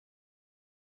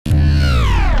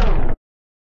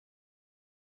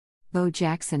Bo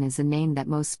Jackson is a name that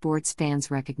most sports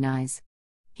fans recognize.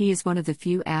 He is one of the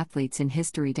few athletes in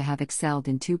history to have excelled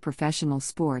in two professional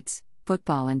sports,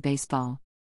 football and baseball.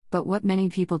 But what many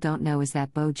people don't know is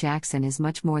that Bo Jackson is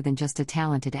much more than just a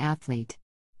talented athlete.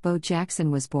 Bo Jackson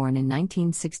was born in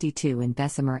 1962 in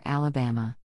Bessemer,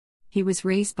 Alabama. He was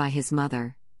raised by his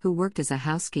mother, who worked as a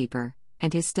housekeeper,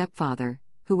 and his stepfather,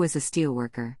 who was a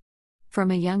steelworker.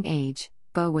 From a young age,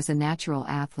 Bo was a natural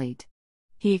athlete.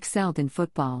 He excelled in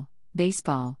football,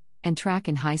 baseball, and track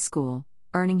in high school,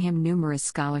 earning him numerous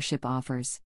scholarship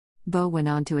offers. Bo went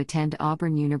on to attend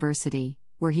Auburn University,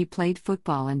 where he played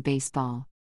football and baseball.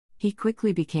 He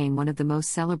quickly became one of the most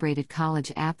celebrated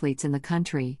college athletes in the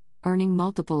country, earning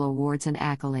multiple awards and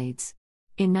accolades.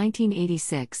 In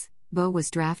 1986, Bo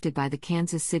was drafted by the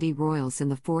Kansas City Royals in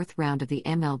the 4th round of the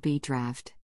MLB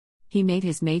draft. He made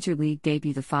his major league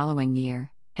debut the following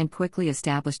year, and quickly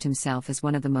established himself as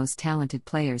one of the most talented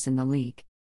players in the league.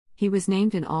 He was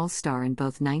named an All-Star in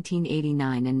both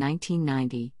 1989 and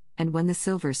 1990, and won the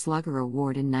Silver Slugger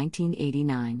award in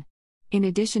 1989. In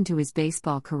addition to his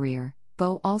baseball career,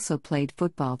 Bo also played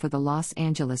football for the Los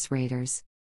Angeles Raiders.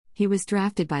 He was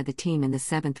drafted by the team in the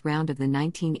 7th round of the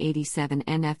 1987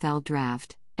 NFL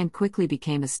Draft, and quickly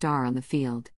became a star on the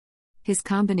field. His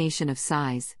combination of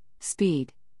size,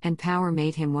 speed, and power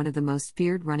made him one of the most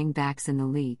feared running backs in the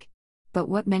league. But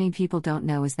what many people don't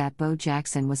know is that Bo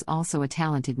Jackson was also a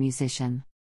talented musician.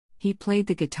 He played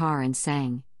the guitar and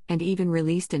sang, and even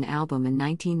released an album in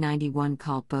 1991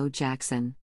 called Bo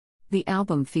Jackson. The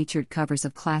album featured covers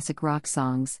of classic rock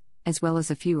songs, as well as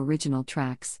a few original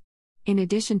tracks. In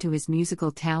addition to his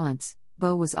musical talents,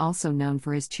 Bo was also known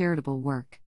for his charitable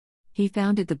work. He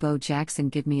founded the Bo Jackson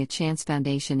Give Me a Chance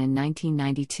Foundation in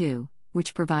 1992,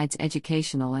 which provides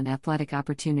educational and athletic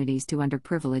opportunities to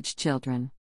underprivileged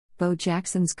children. Bo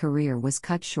Jackson's career was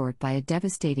cut short by a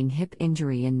devastating hip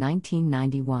injury in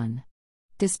 1991.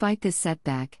 Despite this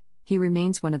setback, he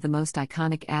remains one of the most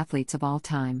iconic athletes of all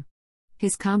time.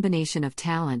 His combination of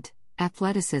talent,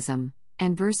 athleticism,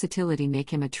 and versatility make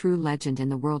him a true legend in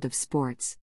the world of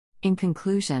sports. In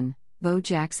conclusion, Bo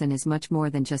Jackson is much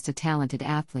more than just a talented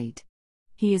athlete.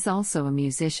 He is also a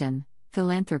musician,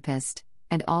 philanthropist,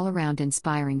 and all-around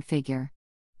inspiring figure.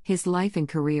 His life and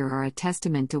career are a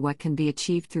testament to what can be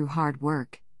achieved through hard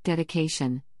work,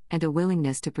 dedication, and a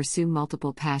willingness to pursue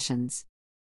multiple passions.